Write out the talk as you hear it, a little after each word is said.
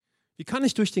Wie kann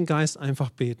ich durch den Geist einfach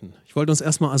beten? Ich wollte uns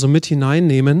erstmal also mit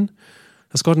hineinnehmen,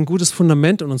 dass Gott ein gutes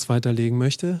Fundament in uns weiterlegen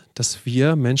möchte, dass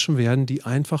wir Menschen werden, die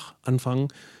einfach anfangen,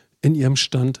 in ihrem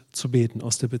Stand zu beten,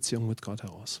 aus der Beziehung mit Gott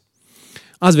heraus.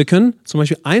 Also wir können zum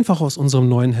Beispiel einfach aus unserem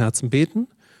neuen Herzen beten.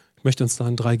 Ich möchte uns da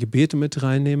 3 Gebete mit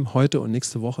reinnehmen, heute und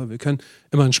nächste Woche. Wir können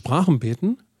immer in Sprachen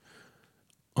beten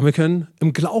und wir können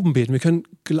im Glauben beten. Wir können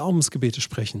Glaubensgebete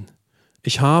sprechen.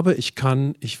 Ich habe, ich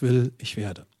kann, ich will, ich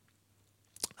werde.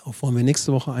 Darauf wollen wir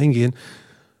nächste Woche eingehen.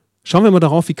 Schauen wir mal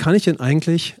darauf, wie kann ich denn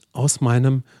eigentlich aus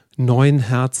meinem neuen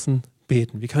Herzen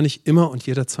beten? Wie kann ich immer und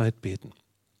jederzeit beten?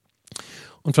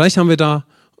 Und vielleicht haben wir da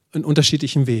einen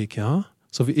unterschiedlichen Weg, ja?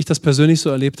 So wie ich das persönlich so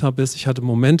erlebt habe, ist, ich hatte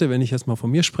Momente, wenn ich jetzt mal von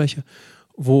mir spreche,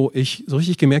 wo ich so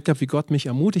richtig gemerkt habe, wie Gott mich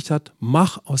ermutigt hat,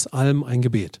 mach aus allem ein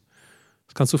Gebet.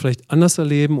 Das kannst du vielleicht anders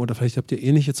erleben oder vielleicht habt ihr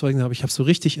ähnliche Zeugnisse, aber ich habe so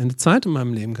richtig eine Zeit in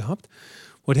meinem Leben gehabt,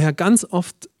 wo der Herr ganz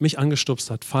oft mich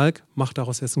angestupst hat. Falk, mach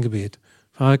daraus jetzt ein Gebet.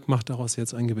 Falk, mach daraus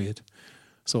jetzt ein Gebet.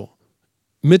 So,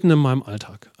 mitten in meinem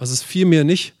Alltag. Also es fiel mir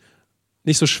nicht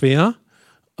so schwer,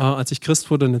 als ich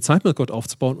Christ wurde, eine Zeit mit Gott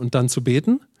aufzubauen und dann zu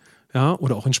beten, ja,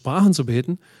 oder auch in Sprachen zu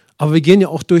beten. Aber wir gehen ja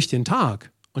auch durch den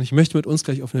Tag. Und ich möchte mit uns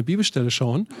gleich auf eine Bibelstelle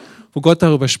schauen, wo Gott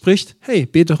darüber spricht, hey,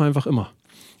 bete doch einfach immer.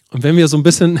 Und wenn wir so ein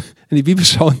bisschen in die Bibel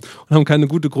schauen und haben keine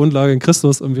gute Grundlage in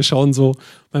Christus und wir schauen so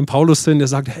beim Paulus hin, der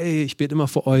sagt, hey, ich bete immer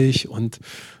für euch. Und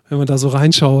wenn man da so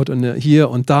reinschaut und hier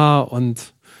und da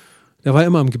und der war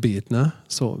immer im Gebet, ne?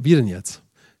 So, wie denn jetzt?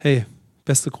 Hey,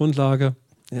 beste Grundlage,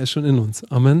 er ist schon in uns.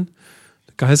 Amen.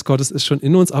 Der Geist Gottes ist schon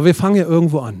in uns, aber wir fangen ja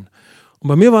irgendwo an. Und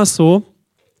bei mir war es so,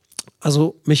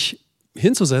 also mich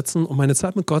hinzusetzen und meine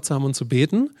Zeit mit Gott zu haben und zu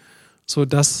beten, so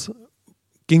das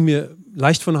ging mir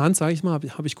leicht von der Hand, sage ich mal,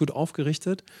 habe ich gut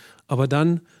aufgerichtet. Aber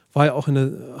dann war ja auch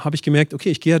habe ich gemerkt, okay,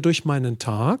 ich gehe ja durch meinen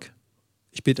Tag,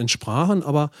 ich bete in Sprachen,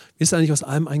 aber wie ist eigentlich aus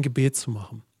allem ein Gebet zu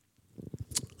machen?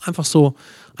 Einfach so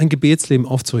ein Gebetsleben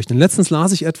aufzurichten. Letztens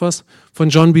las ich etwas von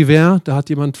John Bevere, da hat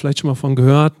jemand vielleicht schon mal von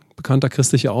gehört, bekannter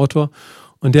christlicher Autor,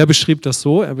 und der beschrieb das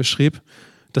so, er beschrieb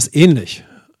das ähnlich.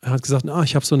 Er hat gesagt,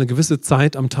 ich habe so eine gewisse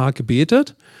Zeit am Tag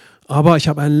gebetet, aber ich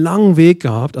habe einen langen Weg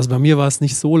gehabt. Also bei mir war es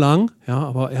nicht so lang, ja,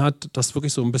 aber er hat das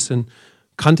wirklich so ein bisschen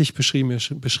kantig beschrieben. Ich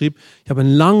habe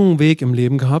einen langen Weg im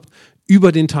Leben gehabt,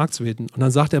 über den Tag zu beten. Und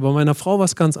dann sagt er, bei meiner Frau war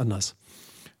es ganz anders.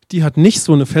 Die hat nicht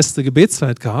so eine feste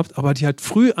Gebetszeit gehabt, aber die hat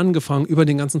früh angefangen, über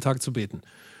den ganzen Tag zu beten.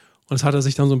 Und das hat er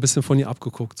sich dann so ein bisschen von ihr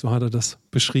abgeguckt. So hat er das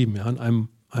beschrieben, ja, in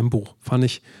einem Buch. Fand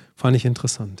ich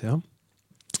interessant, ja.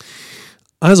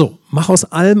 Also, mach aus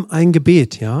allem ein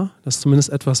Gebet, ja. Das ist zumindest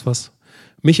etwas, was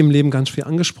mich im Leben ganz viel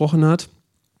angesprochen hat.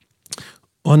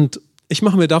 Und ich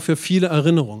mache mir dafür viele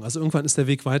Erinnerungen. Also irgendwann ist der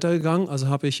Weg weitergegangen.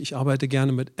 Also ich arbeite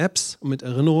gerne mit Apps und mit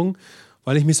Erinnerungen,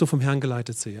 weil ich mich so vom Herrn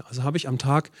geleitet sehe. Also habe ich am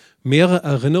Tag mehrere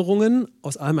Erinnerungen,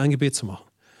 aus allem ein Gebet zu machen.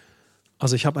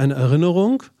 Also ich habe eine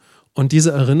Erinnerung und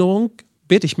diese Erinnerung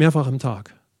bete ich mehrfach am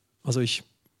Tag. Also ich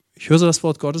höre so das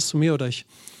Wort Gottes zu mir oder ich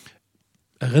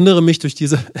erinnere mich durch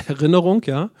diese Erinnerung,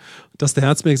 ja, dass der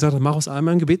Herr mir gesagt hat, mach aus allem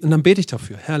ein Gebet und dann bete ich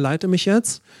dafür. Herr, leite mich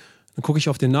jetzt. Dann gucke ich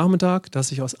auf den Nachmittag,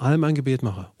 dass ich aus allem ein Gebet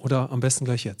mache oder am besten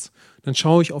gleich jetzt. Dann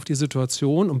schaue ich auf die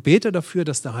Situation und bete dafür,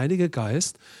 dass der Heilige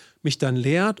Geist mich dann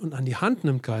lehrt und an die Hand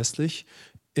nimmt geistlich,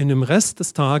 in dem Rest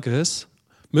des Tages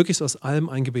möglichst aus allem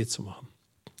ein Gebet zu machen.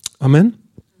 Amen.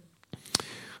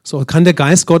 So kann der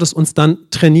Geist Gottes uns dann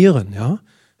trainieren, ja.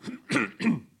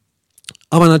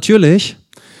 Aber natürlich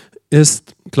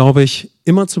ist, glaube ich,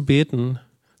 immer zu beten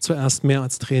zuerst mehr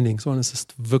als Training, sondern es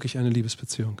ist wirklich eine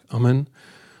Liebesbeziehung. Amen.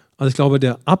 Also ich glaube,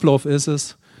 der Ablauf ist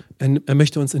es, er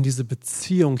möchte uns in diese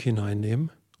Beziehung hineinnehmen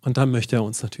und dann möchte er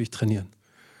uns natürlich trainieren.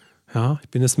 Ja, ich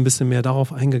bin jetzt ein bisschen mehr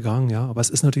darauf eingegangen, ja, aber es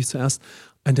ist natürlich zuerst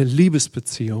eine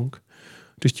Liebesbeziehung,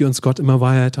 durch die uns Gott immer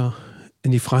weiter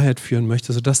in die Freiheit führen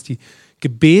möchte, sodass die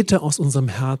Gebete aus unserem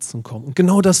Herzen kommen. Und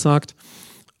genau das sagt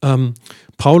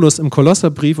Paulus im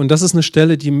Kolosserbrief, und das ist eine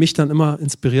Stelle, die mich dann immer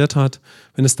inspiriert hat,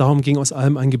 wenn es darum ging, aus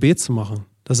allem ein Gebet zu machen.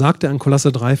 Da sagt er in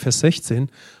Kolosser 3, Vers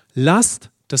 16, lasst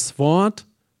das Wort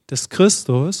des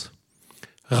Christus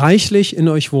reichlich in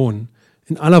euch wohnen,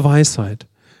 in aller Weisheit.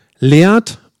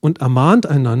 Lehrt und ermahnt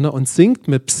einander und singt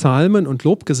mit Psalmen und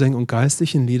Lobgesängen und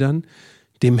geistlichen Liedern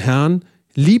dem Herrn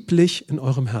lieblich in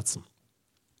eurem Herzen.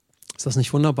 Ist das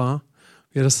nicht wunderbar,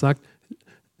 wie er das sagt?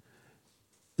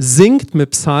 Singt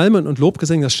mit Psalmen und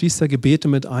Lobgesängen, das schließt ja Gebete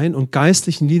mit ein, und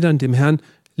geistlichen Liedern dem Herrn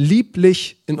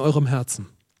lieblich in eurem Herzen.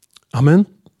 Amen.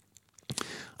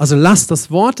 Also lasst das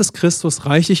Wort des Christus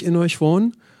reichlich in euch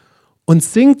wohnen und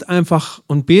singt einfach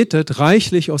und betet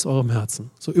reichlich aus eurem Herzen,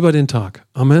 so über den Tag.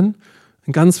 Amen.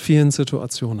 In ganz vielen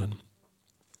Situationen.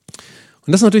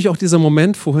 Und das ist natürlich auch dieser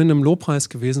Moment vorhin im Lobpreis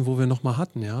gewesen, wo wir nochmal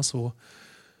hatten, ja, so,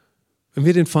 wenn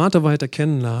wir den Vater weiter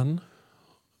kennenlernen,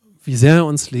 wie sehr er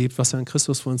uns liebt, was er in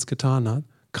Christus für uns getan hat,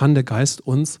 kann der Geist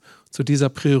uns zu dieser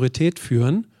Priorität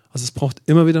führen. Also es braucht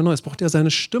immer wieder neu, es braucht ja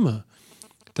seine Stimme,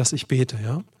 dass ich bete.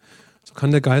 Ja? So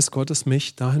kann der Geist Gottes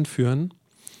mich dahin führen,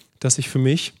 dass ich für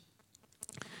mich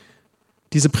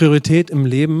diese Priorität im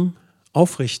Leben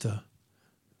aufrichte.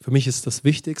 Für mich ist das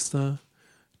Wichtigste,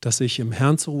 dass ich im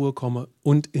Herrn zur Ruhe komme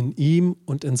und in ihm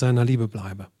und in seiner Liebe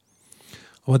bleibe.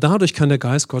 Aber dadurch kann der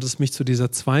Geist Gottes mich zu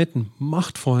dieser zweiten,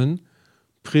 machtvollen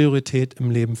Priorität im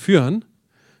Leben führen,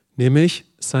 nämlich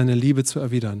seine Liebe zu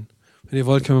erwidern. Wenn ihr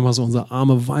wollt, können wir mal so unsere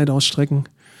Arme weit ausstrecken.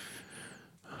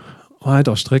 Weit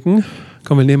ausstrecken.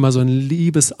 Komm, wir nehmen mal so einen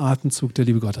Liebesatemzug der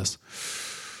Liebe Gottes.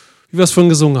 Wie wir es vorhin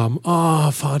gesungen haben.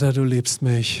 Vater, du liebst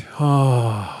mich.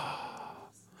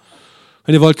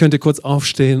 Wenn ihr wollt, könnt ihr kurz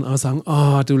aufstehen und sagen,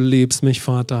 du liebst mich,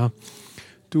 Vater.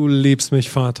 Du liebst mich,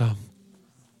 Vater.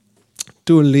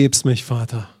 Du liebst mich,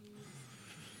 Vater.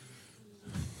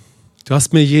 Du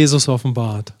hast mir Jesus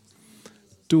offenbart.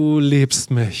 Du liebst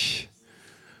mich.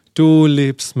 Du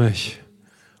liebst mich.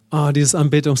 Dieses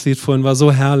Anbetungslied vorhin war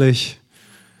so herrlich.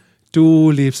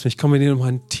 Du liebst mich. Komm, wir nehmen mal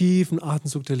einen tiefen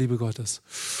Atemzug der Liebe Gottes.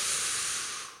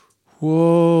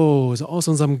 Wow, so aus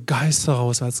unserem Geist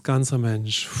heraus als ganzer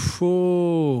Mensch.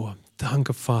 Wow,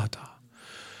 danke, Vater.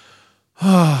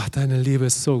 Deine Liebe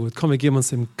ist so gut. Komm, wir geben uns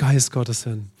dem Geist Gottes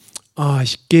hin.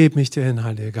 Ich gebe mich dir hin,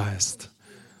 Heiliger Geist.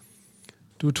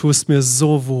 Du tust mir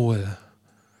so wohl.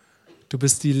 Du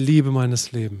bist die Liebe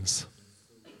meines Lebens.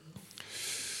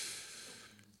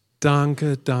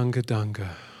 Danke, danke, danke.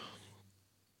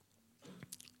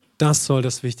 Das soll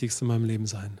das Wichtigste in meinem Leben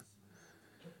sein.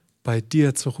 Bei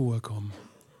dir zur Ruhe kommen.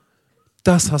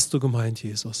 Das hast du gemeint,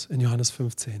 Jesus, in Johannes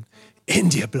 15. In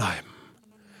dir bleiben.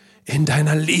 In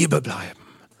deiner Liebe bleiben.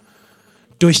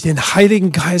 Durch den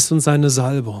Heiligen Geist und seine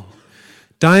Salbung.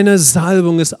 Deine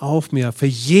Salbung ist auf mir für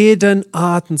jeden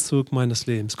Atemzug meines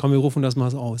Lebens. Komm, wir rufen das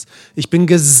mal aus. Ich bin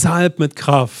gesalbt mit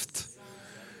Kraft.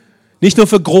 Nicht nur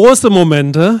für große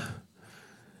Momente,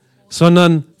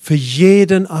 sondern für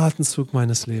jeden Atemzug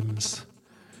meines Lebens.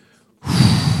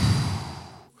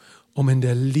 Um in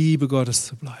der Liebe Gottes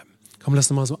zu bleiben. Komm,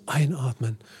 lass uns mal so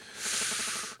einatmen.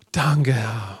 Danke,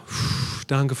 Herr.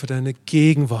 Danke für deine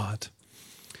Gegenwart.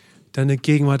 Deine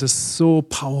Gegenwart ist so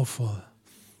powerful.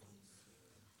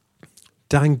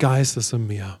 Dein Geist ist in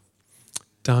mir.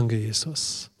 Danke,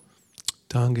 Jesus.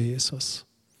 Danke, Jesus.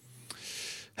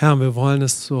 Herr, wir wollen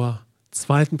es zur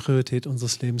zweiten Priorität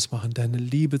unseres Lebens machen, deine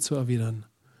Liebe zu erwidern.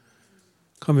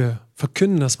 Komm, wir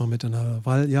verkünden das mal miteinander,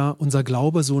 weil ja unser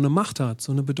Glaube so eine Macht hat,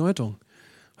 so eine Bedeutung.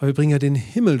 Weil wir bringen ja den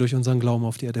Himmel durch unseren Glauben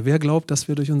auf die Erde. Wer glaubt, dass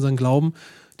wir durch unseren Glauben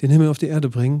den Himmel auf die Erde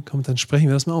bringen? Komm, dann sprechen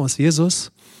wir das mal aus.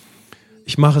 Jesus,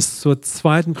 ich mache es zur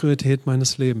zweiten Priorität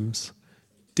meines Lebens,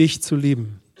 dich zu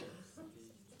lieben.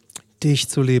 Dich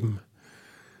zu lieben.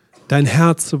 Dein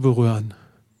Herz zu berühren.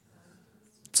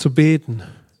 Zu beten.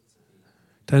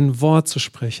 Dein Wort zu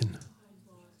sprechen.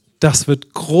 Das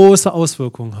wird große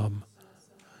Auswirkungen haben.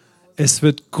 Es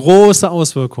wird große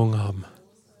Auswirkungen haben.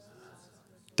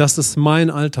 Das ist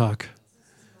mein Alltag.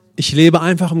 Ich lebe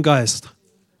einfach im Geist.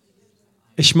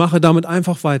 Ich mache damit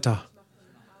einfach weiter.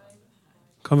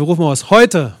 Komm, wir rufen aus.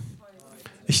 Heute.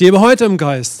 Ich lebe heute im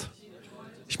Geist.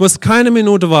 Ich muss keine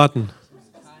Minute warten.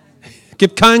 Es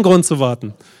gibt keinen Grund zu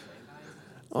warten.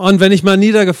 Und wenn ich mal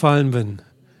niedergefallen bin,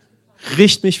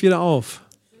 richt mich wieder auf.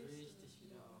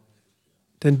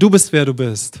 Denn du bist, wer du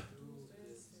bist.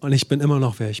 Und ich bin immer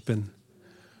noch, wer ich bin.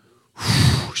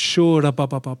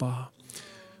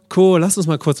 Cool, lass uns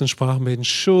mal kurz in Sprachen beten.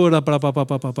 Shoda baba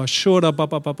baba baba, shoda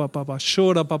baba baba baba,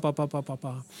 shoda baba baba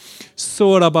baba,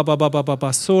 soda baba baba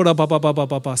baba, soda baba baba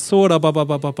baba, soda baba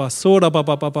baba baba, soda baba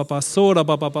baba baba, soda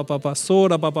baba baba baba, soda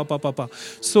baba baba baba,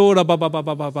 soda baba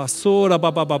baba baba, soda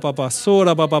baba baba baba,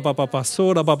 soda baba baba baba,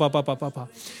 soda baba baba baba.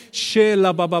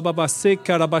 Shela baba baba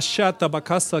sekara bashata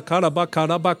bakasa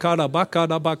karabakara bakara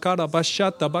bakara bakara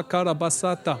bashata bakara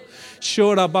basata.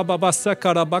 Shora baba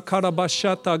basakara bakara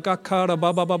bashata gakara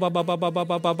baba baba baba baba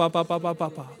baba baba baba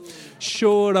baba.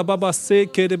 Shora baba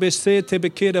sekere besete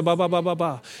bekere baba baba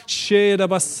baba. Shera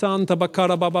basanta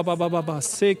bakara baba baba baba.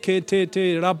 Sekete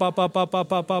te raba baba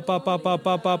baba baba baba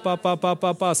baba baba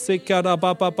baba sekara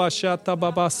baba bashata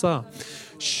babasa.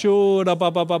 Shora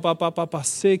baba baba baba baba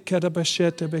sekere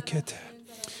besete bekete.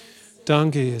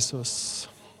 Danke, Jesus.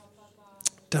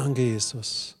 Danke,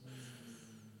 Jesus.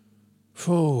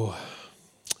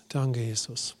 Danke,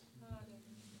 Jesus.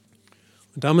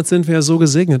 Und damit sind wir ja so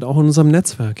gesegnet, auch in unserem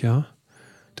Netzwerk, ja,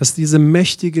 dass diese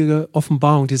mächtige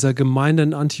Offenbarung dieser Gemeinde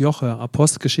in Antioche,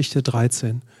 Apostelgeschichte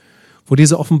 13, wo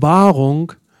diese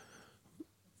Offenbarung,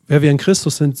 wer wir in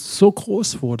Christus sind, so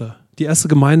groß wurde. Die erste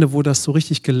Gemeinde, wo das so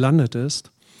richtig gelandet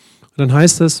ist. Und dann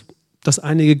heißt es, dass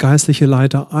einige geistliche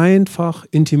Leiter einfach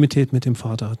Intimität mit dem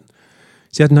Vater hatten.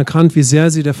 Sie hatten erkannt, wie sehr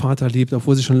sie der Vater liebt,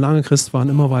 obwohl sie schon lange Christ waren,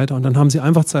 immer weiter. Und dann haben sie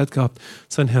einfach Zeit gehabt,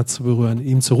 sein Herz zu berühren,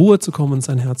 ihm zur Ruhe zu kommen und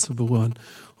sein Herz zu berühren.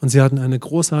 Und sie hatten eine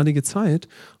großartige Zeit.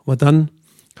 Aber dann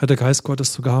hat der Geist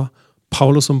Gottes sogar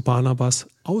Paulus und Barnabas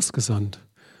ausgesandt.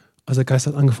 Also der Geist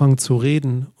hat angefangen zu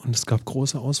reden und es gab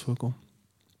große Auswirkungen.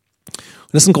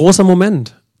 Und das ist ein großer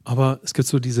Moment. Aber es gibt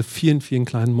so diese vielen, vielen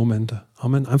kleinen Momente.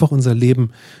 Amen. Einfach unser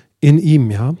Leben in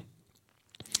ihm, ja.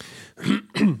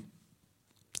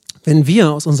 Wenn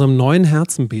wir aus unserem neuen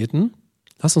Herzen beten,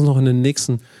 lass uns noch in den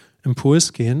nächsten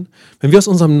Impuls gehen. Wenn wir aus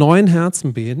unserem neuen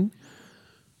Herzen beten,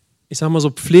 ich sage mal so,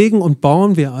 pflegen und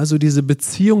bauen wir also diese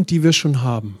Beziehung, die wir schon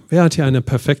haben. Wer hat hier eine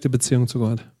perfekte Beziehung zu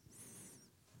Gott?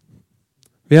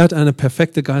 Wer hat eine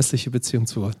perfekte geistliche Beziehung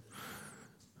zu Gott?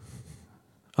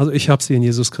 Also ich habe sie in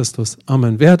Jesus Christus.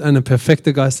 Amen. Wer hat eine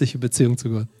perfekte geistliche Beziehung zu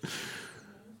Gott?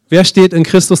 Wer steht in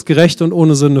Christus gerecht und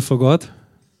ohne Sünde vor Gott?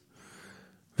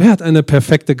 Wer hat eine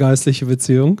perfekte geistliche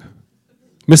Beziehung?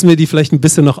 Müssen wir die vielleicht ein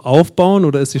bisschen noch aufbauen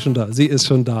oder ist sie schon da? Sie ist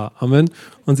schon da. Amen.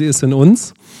 Und sie ist in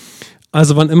uns.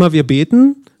 Also wann immer wir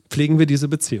beten, pflegen wir diese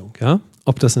Beziehung. Ja?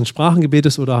 Ob das ein Sprachengebet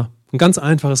ist oder ein ganz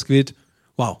einfaches Gebet.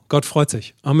 Wow, Gott freut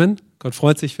sich. Amen. Gott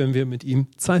freut sich, wenn wir mit ihm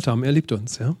Zeit haben. Er liebt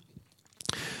uns. Ja?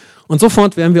 Und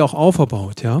sofort werden wir auch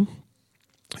auferbaut. Ja?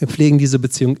 Wir pflegen diese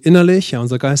Beziehung innerlich. Ja?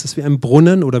 Unser Geist ist wie ein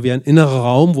Brunnen oder wie ein innerer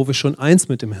Raum, wo wir schon eins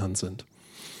mit dem Herrn sind.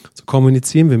 So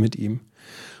kommunizieren wir mit ihm.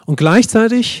 Und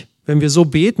gleichzeitig, wenn wir so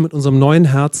beten mit unserem neuen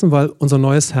Herzen, weil unser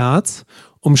neues Herz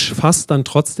umfasst dann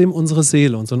trotzdem unsere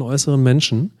Seele, unseren äußeren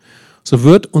Menschen, so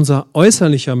wird unser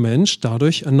äußerlicher Mensch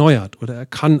dadurch erneuert oder er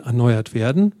kann erneuert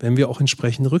werden, wenn wir auch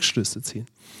entsprechende Rückschlüsse ziehen.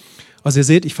 Also ihr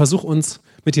seht, ich versuche uns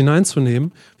mit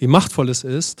hineinzunehmen, wie machtvoll es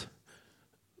ist,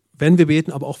 wenn wir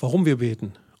beten, aber auch warum wir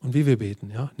beten und wie wir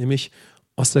beten, ja? Nämlich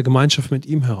aus der Gemeinschaft mit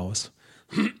ihm heraus.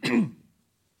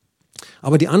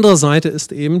 Aber die andere Seite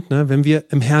ist eben, wenn wir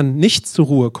im Herrn nicht zur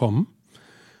Ruhe kommen,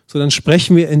 so dann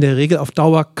sprechen wir in der Regel auf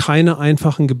Dauer keine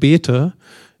einfachen Gebete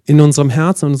in unserem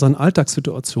Herzen, in unseren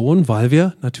Alltagssituationen, weil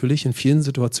wir natürlich in vielen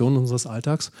Situationen unseres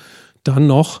Alltags dann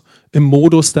noch im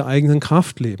Modus der eigenen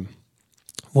Kraft leben.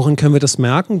 Worin können wir das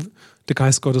merken? Der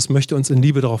Geist Gottes möchte uns in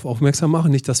Liebe darauf aufmerksam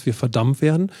machen, nicht, dass wir verdammt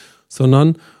werden,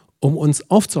 sondern um uns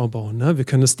aufzubauen. Wir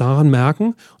können es daran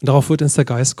merken und darauf wird uns der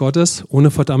Geist Gottes ohne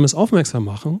Verdammnis aufmerksam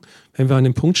machen, wenn wir an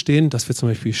dem Punkt stehen, dass wir zum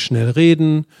Beispiel schnell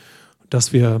reden,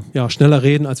 dass wir schneller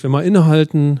reden, als wir mal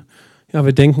innehalten. Ja,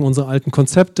 wir denken unsere alten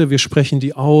Konzepte, wir sprechen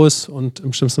die aus und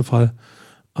im schlimmsten Fall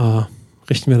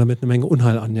richten wir damit eine Menge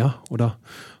Unheil an, ja, oder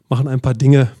machen ein paar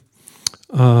Dinge,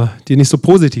 die nicht so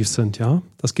positiv sind, ja.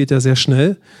 Das geht ja sehr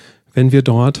schnell, wenn wir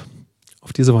dort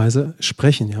auf diese Weise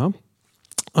sprechen, ja.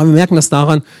 Aber wir merken das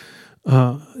daran,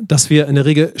 dass wir in der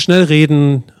Regel schnell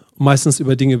reden, meistens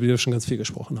über Dinge, über die wir schon ganz viel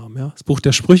gesprochen haben. Ja? Das Buch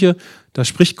der Sprüche, da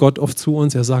spricht Gott oft zu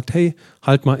uns, er sagt, hey,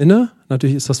 halt mal inne.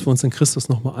 Natürlich ist das für uns in Christus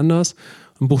nochmal anders.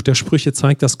 Im Buch der Sprüche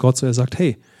zeigt das Gott so, er sagt,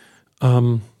 hey,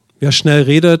 wer schnell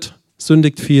redet,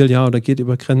 sündigt viel, ja, oder geht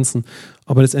über Grenzen.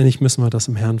 Aber letztendlich müssen wir das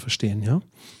im Herrn verstehen. Ja?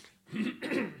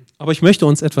 Aber ich möchte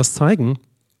uns etwas zeigen,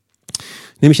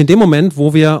 nämlich in dem Moment,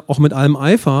 wo wir auch mit allem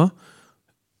Eifer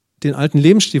den alten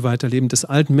Lebensstil weiterleben, des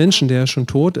alten Menschen, der ja schon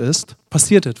tot ist,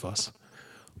 passiert etwas.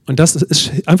 Und das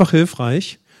ist einfach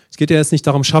hilfreich. Es geht ja jetzt nicht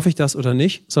darum, schaffe ich das oder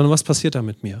nicht, sondern was passiert da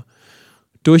mit mir?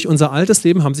 Durch unser altes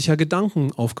Leben haben sich ja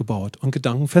Gedanken aufgebaut und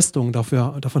Gedankenfestungen.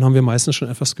 Davon haben wir meistens schon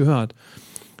etwas gehört.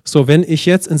 So, wenn ich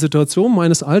jetzt in Situationen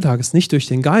meines Alltages nicht durch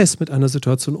den Geist mit einer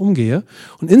Situation umgehe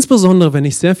und insbesondere, wenn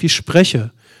ich sehr viel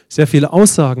spreche, sehr viele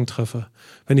Aussagen treffe,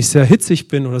 wenn ich sehr hitzig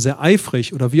bin oder sehr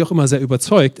eifrig oder wie auch immer sehr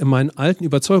überzeugt, in meinen alten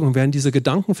Überzeugungen werden diese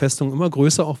Gedankenfestungen immer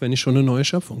größer, auch wenn ich schon eine neue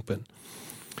Schöpfung bin.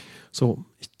 So,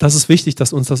 das ist wichtig,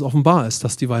 dass uns das offenbar ist,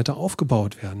 dass die weiter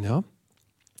aufgebaut werden. Ja?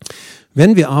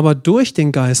 Wenn wir aber durch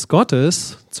den Geist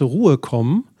Gottes zur Ruhe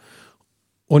kommen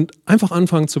und einfach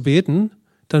anfangen zu beten,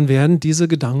 dann werden diese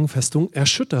Gedankenfestungen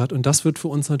erschüttert und das wird für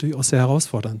uns natürlich auch sehr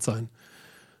herausfordernd sein.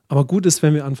 Aber gut ist,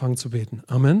 wenn wir anfangen zu beten.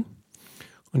 Amen.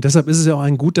 Und deshalb ist es ja auch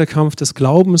ein guter Kampf des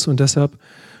Glaubens und deshalb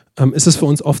ist es für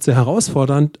uns oft sehr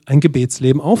herausfordernd, ein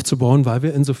Gebetsleben aufzubauen, weil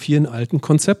wir in so vielen alten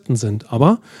Konzepten sind.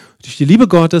 Aber durch die Liebe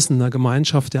Gottes in der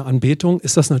Gemeinschaft der Anbetung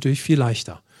ist das natürlich viel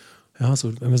leichter. Ja,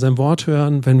 so, wenn wir sein Wort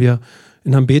hören, wenn wir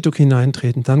in Anbetung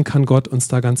hineintreten, dann kann Gott uns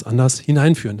da ganz anders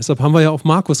hineinführen. Deshalb haben wir ja auf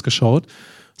Markus geschaut.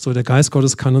 So, der Geist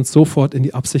Gottes kann uns sofort in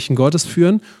die Absichten Gottes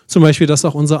führen. Zum Beispiel, dass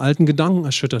auch unsere alten Gedanken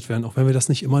erschüttert werden, auch wenn wir das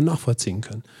nicht immer nachvollziehen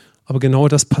können. Aber genau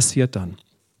das passiert dann.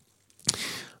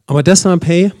 Aber deshalb,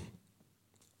 hey,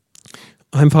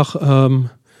 einfach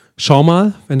schau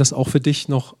mal, wenn das auch für dich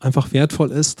noch einfach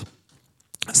wertvoll ist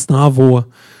da, wo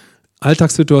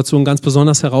Alltagssituationen ganz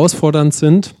besonders herausfordernd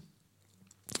sind,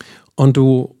 und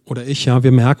du oder ich, ja,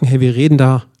 wir merken, hey, wir reden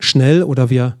da schnell oder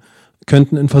wir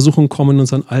könnten in Versuchung kommen, in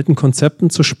unseren alten Konzepten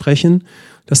zu sprechen,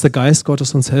 dass der Geist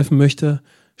Gottes uns helfen möchte,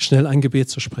 schnell ein Gebet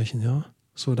zu sprechen, ja,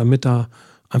 so damit da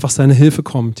einfach seine Hilfe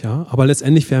kommt, ja. Aber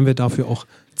letztendlich werden wir dafür auch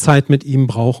Zeit mit ihm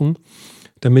brauchen,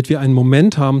 damit wir einen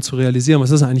Moment haben zu realisieren,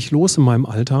 was ist eigentlich los in meinem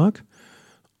Alltag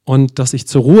und dass ich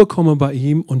zur Ruhe komme bei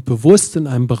ihm und bewusst in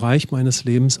einem Bereich meines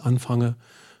Lebens anfange,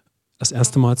 das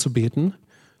erste Mal zu beten,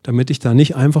 damit ich da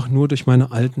nicht einfach nur durch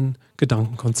meine alten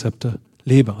Gedankenkonzepte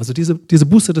lebe. Also diese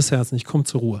Buße des Herzens, ich komme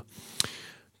zur Ruhe.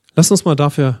 Lass uns mal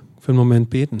dafür für einen Moment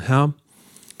beten. Herr,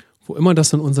 wo immer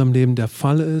das in unserem Leben der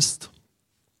Fall ist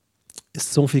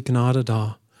so viel Gnade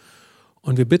da.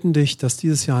 Und wir bitten dich, dass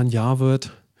dieses Jahr ein Jahr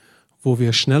wird, wo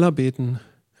wir schneller beten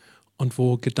und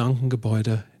wo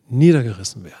Gedankengebäude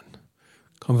niedergerissen werden.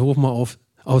 Komm, wir rufen mal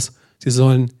aus, sie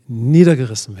sollen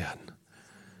niedergerissen werden.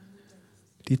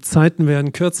 Die Zeiten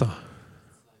werden kürzer,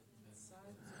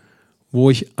 wo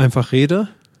ich einfach rede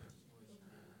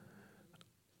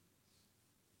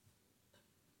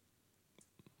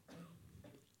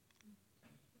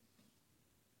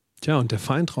und der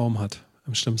Feind Raum hat,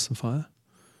 im schlimmsten Fall.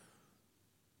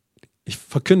 Ich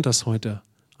verkünde das heute,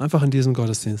 einfach in diesem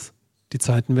Gottesdienst. Die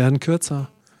Zeiten werden kürzer,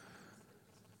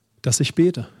 dass ich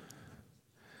bete.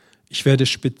 Ich werde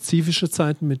spezifische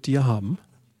Zeiten mit dir haben.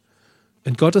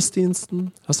 In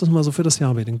Gottesdiensten, lass uns mal so für das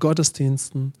Jahr beten, in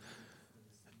Gottesdiensten,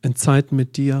 in Zeiten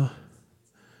mit dir,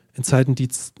 in Zeiten, die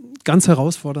ganz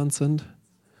herausfordernd sind,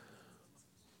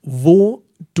 wo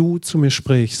du zu mir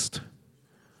sprichst.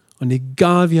 Und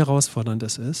egal wie herausfordernd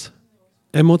es ist,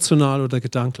 emotional oder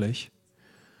gedanklich,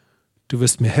 du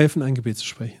wirst mir helfen, ein Gebet zu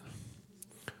sprechen.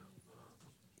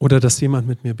 Oder dass jemand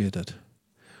mit mir betet.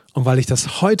 Und weil ich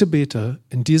das heute bete,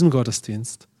 in diesem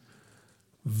Gottesdienst,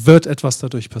 wird etwas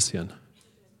dadurch passieren.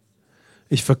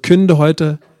 Ich verkünde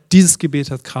heute, dieses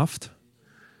Gebet hat Kraft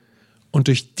und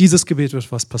durch dieses Gebet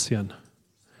wird was passieren.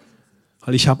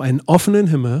 Weil ich habe einen offenen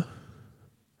Himmel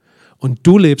und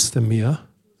du lebst in mir.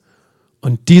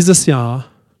 Und dieses Jahr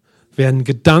werden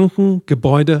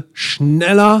Gedankengebäude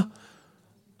schneller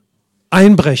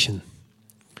einbrechen.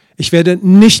 Ich werde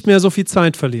nicht mehr so viel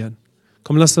Zeit verlieren.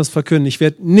 Komm, lass das verkünden. Ich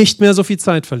werde nicht mehr so viel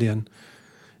Zeit verlieren.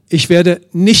 Ich werde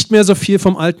nicht mehr so viel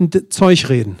vom alten Zeug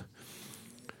reden.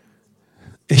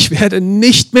 Ich werde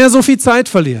nicht mehr so viel Zeit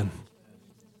verlieren.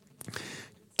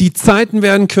 Die Zeiten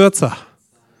werden kürzer,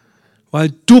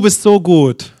 weil du bist so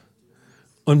gut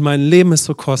und mein Leben ist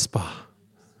so kostbar.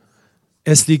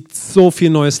 Es liegt so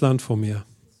viel neues Land vor mir.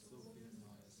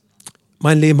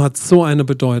 Mein Leben hat so eine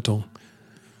Bedeutung.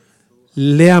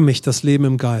 Lehr mich das Leben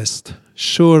im Geist.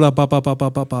 Shura baba baba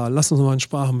baba. Lass uns mal in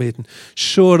Sprachen beten.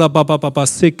 Shura baba baba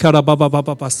sikara baba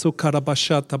baba sukara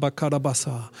bashata bakara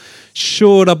basa.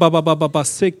 Shura baba baba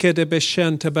sikede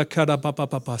beshente bakara baba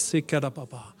baba sikara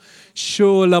baba.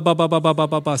 Shura baba baba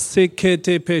baba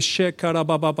sikete peshekara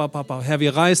baba baba. Herr,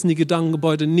 wir reißen die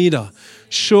Gedankengebäude nieder.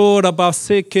 Shura baba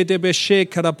sikede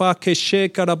beshekara bake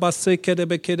shekara basikede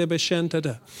bekede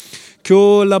beshente.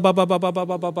 Kula baba baba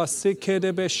baba baba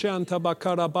sikede beshanta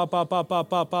bakara baba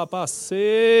baba baba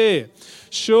se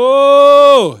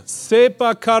sho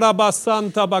sepa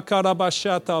karabasanta bakara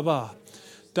bashata ba.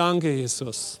 Danke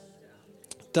Jesus.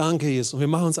 Danke Jesus. Und wir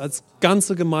machen uns als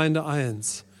ganze Gemeinde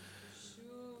eins,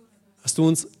 dass du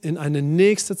uns in eine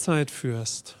nächste Zeit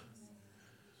führst,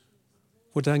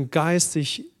 wo dein Geist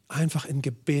sich einfach in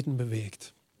Gebeten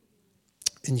bewegt.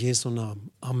 In Jesu Namen.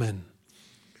 Amen.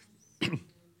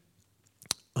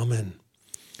 Amen.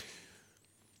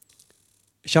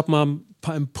 Ich habe mal ein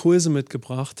paar Impulse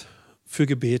mitgebracht für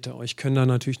Gebete. Euch können da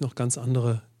natürlich noch ganz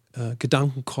andere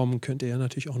Gedanken kommen. Könnt ihr ja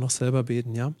natürlich auch noch selber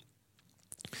beten, ja?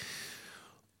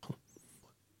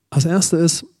 Als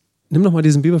erstes ist, nimm noch mal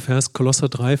diesen Bibelvers, Kolosser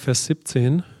 3, Vers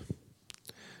 17,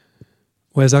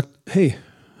 wo er sagt, hey,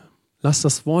 lasst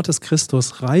das Wort des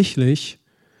Christus reichlich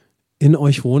in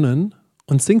euch wohnen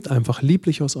und singt einfach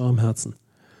lieblich aus eurem Herzen.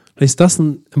 Vielleicht ist das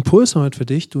ein Impuls heute für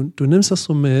dich. Du nimmst das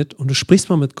so mit und du sprichst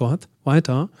mal mit Gott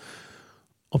weiter,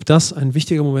 ob das ein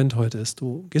wichtiger Moment heute ist.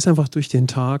 Du gehst einfach durch den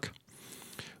Tag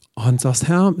und sagst,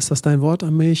 Herr, ist das dein Wort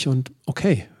an mich? Und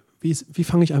okay, wie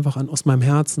fange ich einfach an, aus meinem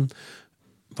Herzen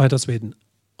weiter zu beten?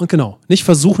 Und genau, nicht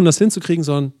versuchen, das hinzukriegen,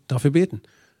 sondern dafür beten.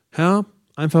 Herr,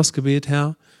 einfaches Gebet,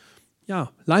 Herr, ja,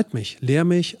 leit mich, lehr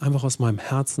mich, einfach aus meinem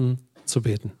Herzen zu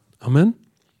beten. Amen.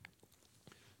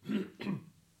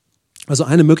 Also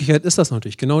eine Möglichkeit ist das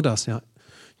natürlich, genau das, ja.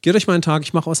 Geht euch mal einen Tag,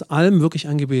 ich mache aus allem wirklich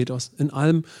ein Gebet, in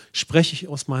allem spreche ich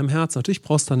aus meinem Herzen. Natürlich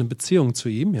brauchst du eine Beziehung zu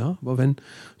ihm, ja, aber wenn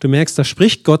du merkst, da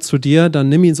spricht Gott zu dir, dann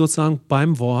nimm ihn sozusagen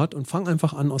beim Wort und fang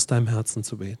einfach an, aus deinem Herzen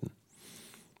zu beten.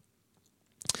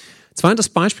 Zweites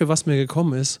Beispiel, was mir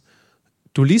gekommen ist,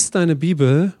 Du liest deine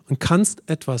Bibel und kannst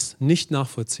etwas nicht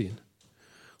nachvollziehen.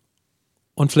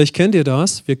 Und vielleicht kennt ihr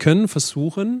das, wir können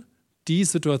versuchen, die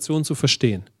Situation zu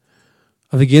verstehen.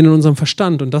 Aber wir gehen in unserem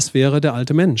Verstand und das wäre der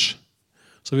alte Mensch.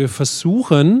 So, wir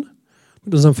versuchen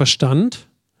mit unserem Verstand,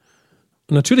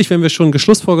 und natürlich, wenn wir schon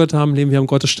geschlussfolgert haben, wir haben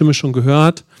Gottes Stimme schon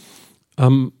gehört,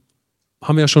 haben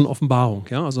wir ja schon Offenbarung.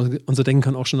 Ja? Also unser Denken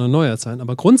kann auch schon erneuert sein.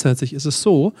 Aber grundsätzlich ist es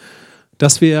so,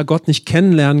 dass wir ja Gott nicht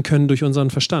kennenlernen können durch unseren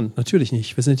Verstand. Natürlich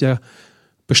nicht. Wir sind ja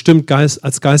bestimmt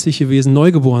als geistliche Wesen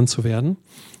neugeboren zu werden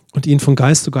und ihn von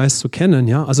Geist zu kennen.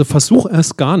 Ja? Also versuch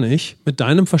erst gar nicht, mit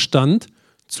deinem Verstand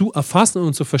zu erfassen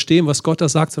und zu verstehen, was Gott da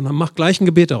sagt, sondern mach gleich ein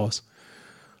Gebet daraus.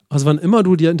 Also wann immer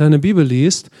du dir deine Bibel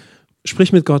liest,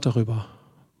 sprich mit Gott darüber.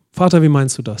 Vater, wie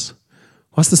meinst du das?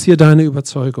 Was ist hier deine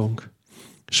Überzeugung?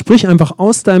 Sprich einfach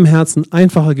aus deinem Herzen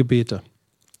einfache Gebete.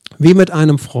 Wie mit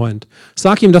einem Freund.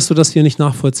 Sag ihm, dass du das hier nicht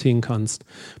nachvollziehen kannst.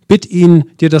 Bitt ihn,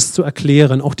 dir das zu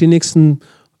erklären, auch die nächsten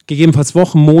gegebenenfalls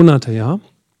Wochen, Monate, ja.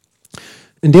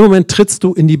 In dem Moment trittst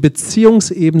du in die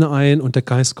Beziehungsebene ein und der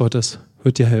Geist Gottes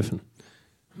wird dir helfen.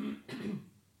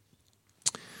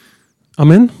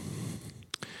 Amen.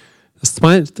 Das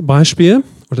zweite Beispiel,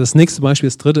 oder das nächste Beispiel,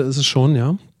 das dritte ist es schon,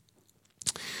 ja.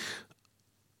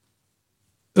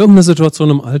 Irgendeine Situation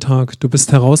im Alltag, du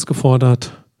bist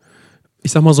herausgefordert,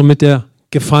 ich sag mal so mit der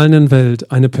gefallenen Welt.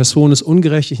 Eine Person ist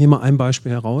ungerecht, ich nehme mal ein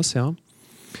Beispiel heraus, ja.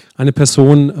 Eine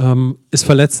Person ist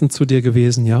verletzend zu dir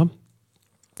gewesen, ja.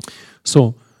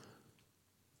 So,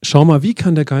 schau mal, wie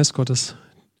kann der Geist Gottes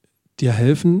dir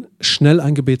helfen, schnell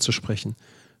ein Gebet zu sprechen?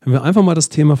 Wenn wir einfach mal das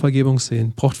Thema Vergebung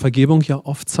sehen, braucht Vergebung ja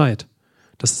oft Zeit.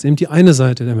 Das ist eben die eine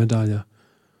Seite der Medaille.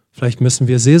 Vielleicht müssen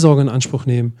wir Seelsorge in Anspruch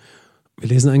nehmen. Wir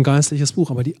lesen ein geistliches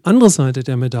Buch, aber die andere Seite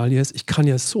der Medaille ist, ich kann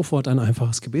ja sofort ein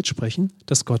einfaches Gebet sprechen,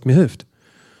 dass Gott mir hilft.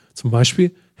 Zum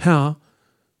Beispiel, Herr,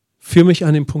 führe mich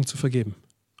an den Punkt zu vergeben.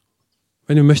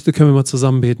 Wenn ihr möchtet, können wir mal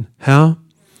zusammen beten. Herr,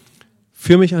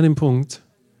 führe mich an den Punkt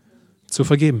zu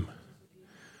vergeben.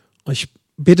 Und ich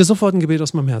bete sofort ein Gebet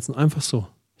aus meinem Herzen, einfach so.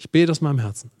 Ich bete aus meinem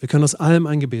Herzen. Wir können aus allem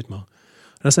ein Gebet machen.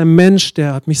 Das ist ein Mensch,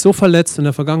 der hat mich so verletzt in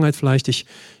der Vergangenheit vielleicht, ich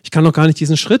kann noch gar nicht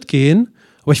diesen Schritt gehen,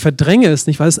 aber ich verdränge es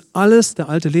nicht, weil es alles der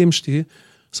alte Lebensstil.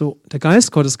 So, der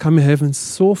Geist Gottes kann mir helfen,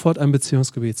 sofort ein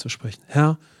Beziehungsgebet zu sprechen.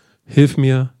 Herr, hilf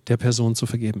mir, der Person zu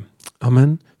vergeben.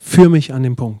 Amen. Führ mich an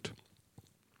den Punkt.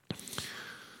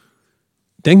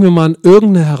 Denken wir mal an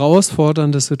irgendeine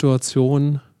herausfordernde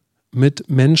Situation mit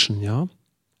Menschen, ja.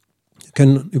 Wir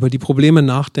können über die Probleme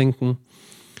nachdenken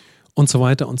und so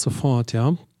weiter und so fort,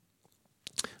 ja.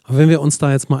 Aber wenn wir uns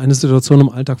da jetzt mal eine Situation im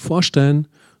Alltag vorstellen,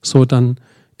 so dann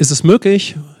ist es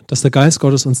möglich, dass der Geist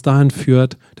Gottes uns dahin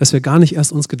führt, dass wir gar nicht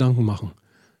erst uns Gedanken machen.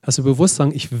 Dass wir bewusst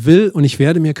sagen, ich will und ich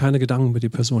werde mir keine Gedanken über die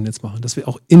Person jetzt machen. Dass wir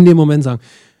auch in dem Moment sagen,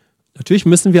 natürlich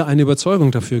müssen wir eine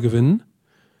Überzeugung dafür gewinnen,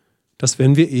 dass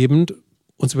wenn wir eben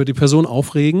uns über die Person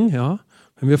aufregen, ja,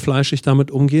 wenn wir fleischlich damit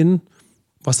umgehen,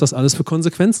 was das alles für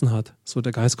Konsequenzen hat. So,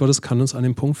 der Geist Gottes kann uns an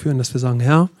den Punkt führen, dass wir sagen,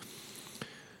 Herr,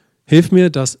 hilf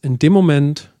mir, dass in dem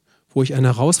Moment, wo ich eine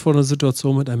herausfordernde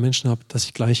Situation mit einem Menschen habe, dass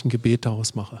ich gleich ein Gebet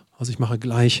daraus mache. Also ich mache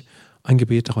gleich ein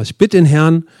Gebet daraus. Ich bitte den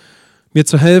Herrn, mir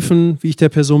zu helfen, wie ich der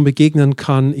Person begegnen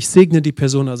kann. Ich segne die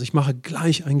Person, also ich mache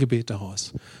gleich ein Gebet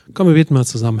daraus. Komm, wir beten mal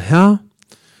zusammen. Herr,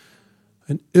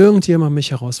 wenn irgendjemand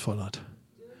mich herausfordert,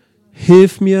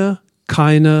 hilf mir,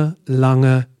 keine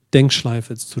lange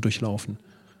Denkschleife zu durchlaufen,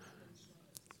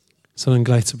 sondern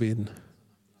gleich zu beten.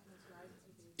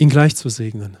 Ihn gleich zu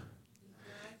segnen.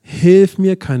 Hilf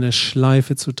mir, keine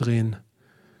Schleife zu drehen,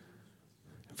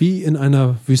 wie in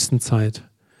einer Wüstenzeit.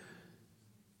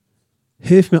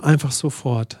 Hilf mir einfach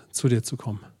sofort, zu dir zu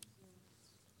kommen.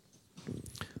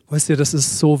 Weißt du, das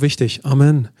ist so wichtig.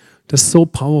 Amen. Das ist so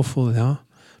powerful, ja.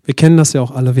 Wir kennen das ja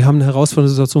auch alle. Wir haben eine herausfordernde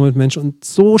Situation mit Menschen und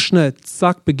so schnell,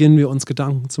 zack, beginnen wir uns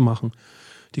Gedanken zu machen.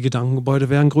 Die Gedankengebäude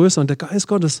werden größer und der Geist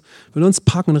Gottes will uns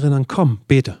packen und erinnern, komm,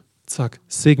 bete, zack,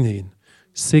 segne ihn.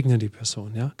 Segne die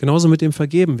Person. Ja? Genauso mit dem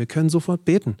Vergeben. Wir können sofort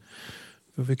beten.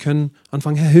 Wir können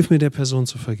anfangen, Herr, hilf mir, der Person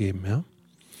zu vergeben. Ja?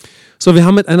 So, wir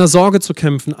haben mit einer Sorge zu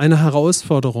kämpfen, einer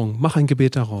Herausforderung. Mach ein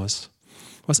Gebet daraus.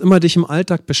 Was immer dich im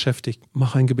Alltag beschäftigt,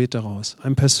 mach ein Gebet daraus.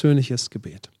 Ein persönliches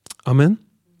Gebet. Amen.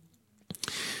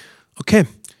 Okay,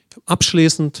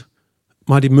 abschließend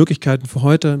mal die Möglichkeiten für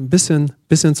heute ein bisschen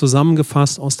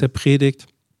zusammengefasst aus der Predigt.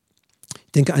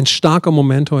 Ich denke, ein starker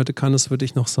Moment heute kann es für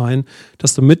dich noch sein,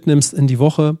 dass du mitnimmst in die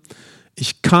Woche.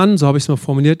 Ich kann, so habe ich es mal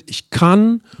formuliert, ich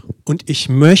kann und ich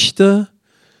möchte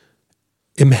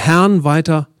im Herrn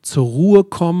weiter zur Ruhe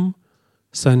kommen,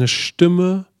 seine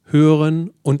Stimme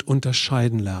hören und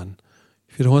unterscheiden lernen.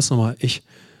 Ich wiederhole es nochmal. Ich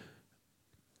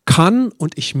kann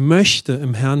und ich möchte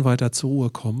im Herrn weiter zur Ruhe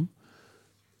kommen,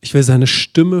 Ich will seine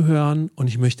Stimme hören und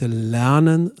ich möchte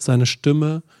lernen, seine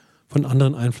Stimme von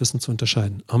anderen Einflüssen zu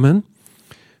unterscheiden. Amen.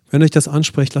 Wenn euch das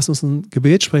anspricht, lasst uns ein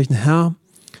Gebet sprechen. Herr,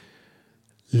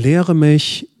 lehre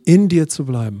mich, in dir zu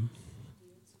bleiben,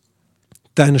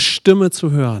 deine Stimme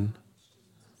zu hören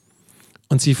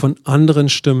und sie von anderen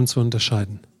Stimmen zu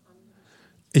unterscheiden.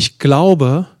 Ich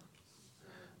glaube,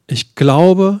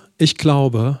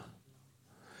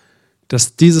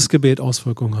 dass dieses Gebet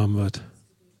Auswirkungen haben wird,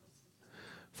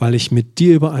 weil ich mit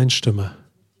dir übereinstimme,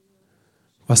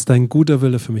 was dein guter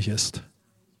Wille für mich ist.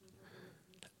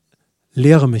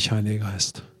 Lehre mich, Heiliger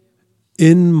Geist,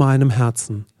 in meinem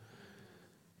Herzen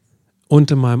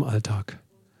und in meinem Alltag.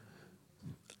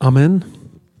 Amen.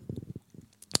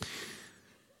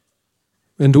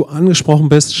 Wenn du angesprochen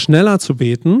bist, schneller zu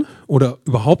beten oder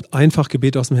überhaupt einfach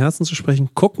Gebete aus dem Herzen zu sprechen,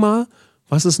 guck mal,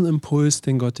 was ist ein Impuls,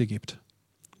 den Gott dir gibt.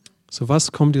 So,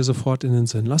 was kommt dir sofort in den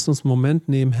Sinn? Lass uns einen Moment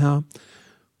nehmen, Herr,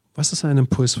 was ist ein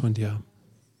Impuls von dir?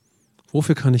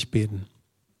 Wofür kann ich beten?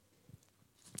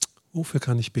 Wofür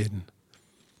kann ich beten?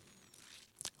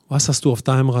 Was hast du auf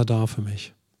deinem Radar für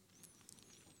mich?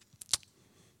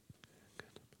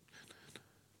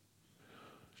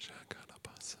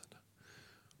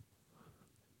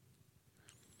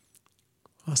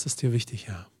 Was ist dir wichtig,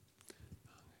 Herr?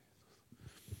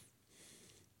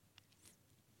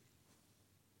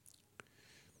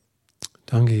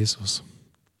 Danke, Jesus.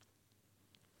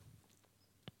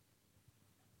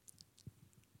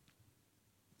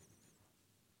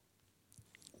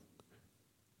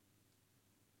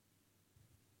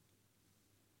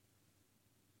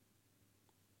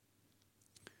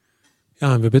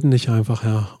 Ja, wir bitten dich einfach,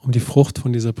 Herr, um die Frucht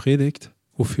von dieser Predigt,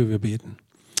 wofür wir beten.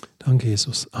 Danke,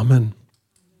 Jesus. Amen.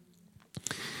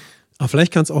 Aber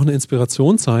vielleicht kann es auch eine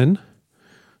Inspiration sein,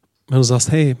 wenn du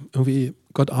sagst, hey, irgendwie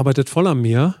Gott arbeitet voll an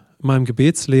mir, in meinem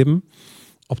Gebetsleben,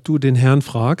 ob du den Herrn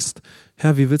fragst,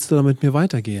 Herr, wie willst du da mit mir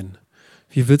weitergehen?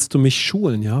 Wie willst du mich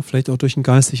schulen? Ja, vielleicht auch durch ein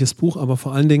geistliches Buch, aber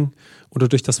vor allen Dingen, oder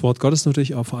durch das Wort Gottes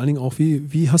natürlich, aber vor allen Dingen auch,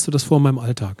 wie hast du das vor in meinem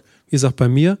Alltag? Wie gesagt, bei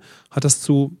mir hat das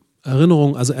zu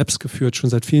Erinnerungen, also Apps geführt,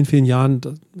 schon seit vielen, vielen Jahren.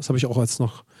 Das habe ich auch, als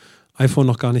noch iPhone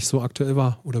noch gar nicht so aktuell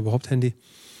war oder überhaupt Handy,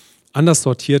 anders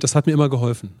sortiert. Das hat mir immer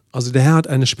geholfen. Also der Herr hat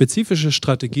eine spezifische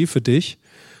Strategie für dich,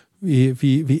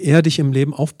 wie er dich im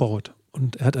Leben aufbaut.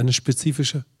 Und er hat eine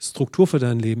spezifische Struktur für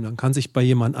dein Leben. Dann kann sich bei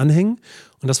jemandem anhängen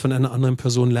und das von einer anderen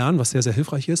Person lernen, was sehr, sehr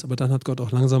hilfreich ist. Aber dann hat Gott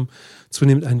auch langsam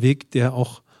zunehmend einen Weg, der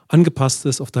auch angepasst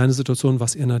ist auf deine Situation,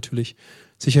 was er natürlich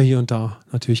sicher hier und da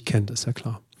natürlich kennt, ist ja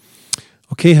klar.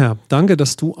 Okay, Herr, danke,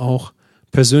 dass du auch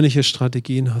persönliche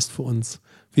Strategien hast für uns,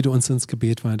 wie du uns ins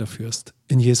Gebet weiterführst.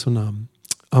 In Jesu Namen.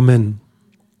 Amen.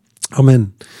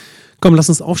 Amen. Komm, lass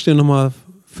uns aufstehen, nochmal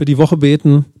für die Woche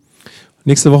beten.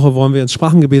 Nächste Woche wollen wir ins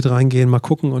Sprachengebet reingehen, mal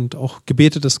gucken und auch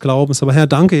Gebete des Glaubens. Aber Herr,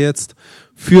 danke jetzt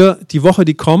für die Woche,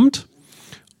 die kommt.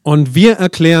 Und wir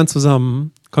erklären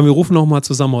zusammen, komm, wir rufen nochmal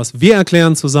zusammen aus. Wir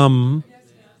erklären zusammen,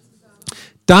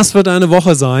 das wird eine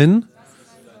Woche sein,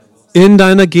 in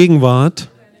deiner Gegenwart,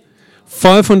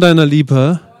 voll von deiner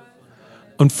Liebe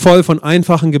und voll von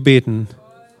einfachen Gebeten.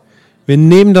 Wir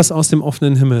nehmen das aus dem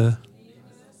offenen Himmel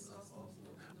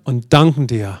und danken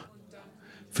dir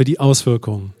für die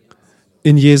Auswirkungen.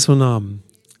 In Jesu Namen.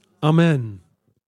 Amen.